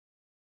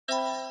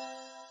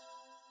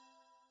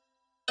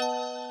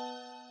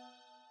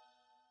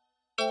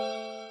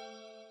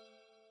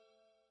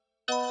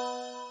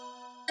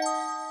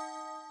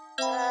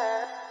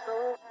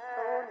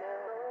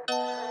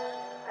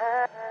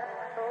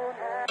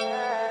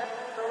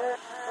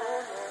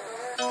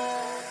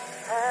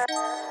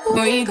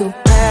We go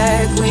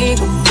back, we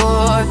go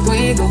forth,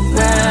 we go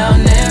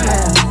round and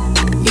round.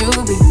 You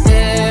be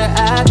there,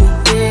 I be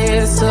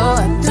there, so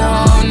I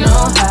don't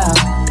know how.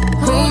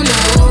 Who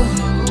knew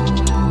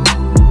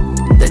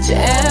that you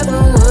ever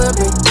would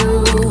break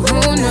through? Who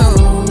knew?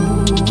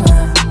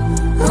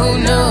 Who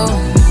knew?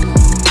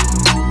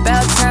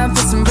 About time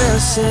for some real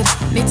shit.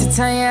 Need to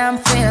tell you how I'm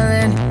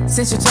feeling.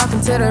 Since you're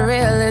talking to the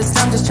realist,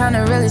 I'm just trying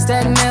to really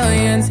stack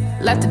millions.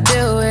 Life to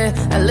deal with,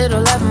 a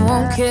little loving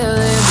won't kill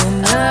it.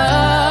 And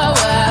oh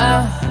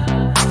wow,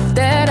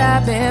 that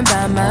I've been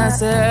by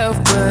myself,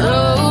 but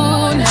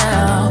oh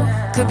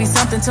now could be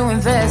something to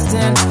invest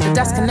in. The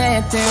dots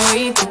connecting.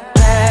 We go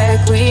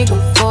back, we go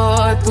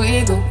forth,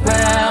 we go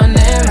round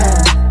and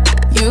round.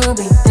 You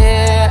be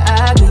there,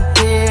 I be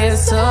here,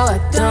 so I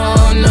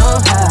don't know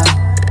how.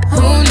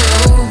 Who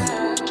knew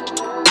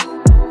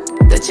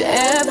that you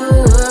ever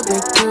would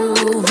break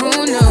through? Who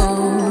knew?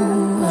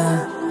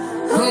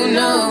 Who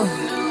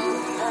knew?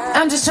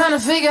 I'm just trying to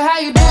figure how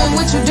you doing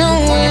what you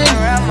doing.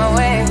 Around my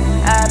way,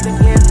 I've been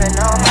giving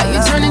all my How you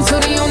love turning to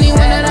away. the only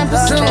one that I'm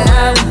pursuing?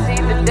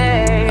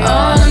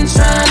 All I'm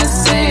trying to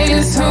say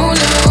is who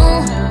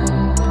knew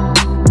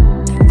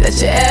that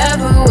you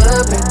ever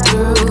would break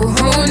through?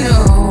 Who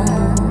knew?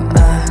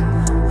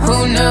 Who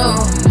knew?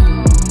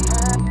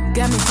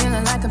 Got me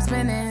feeling like I'm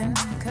spinning,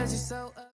 'cause you're so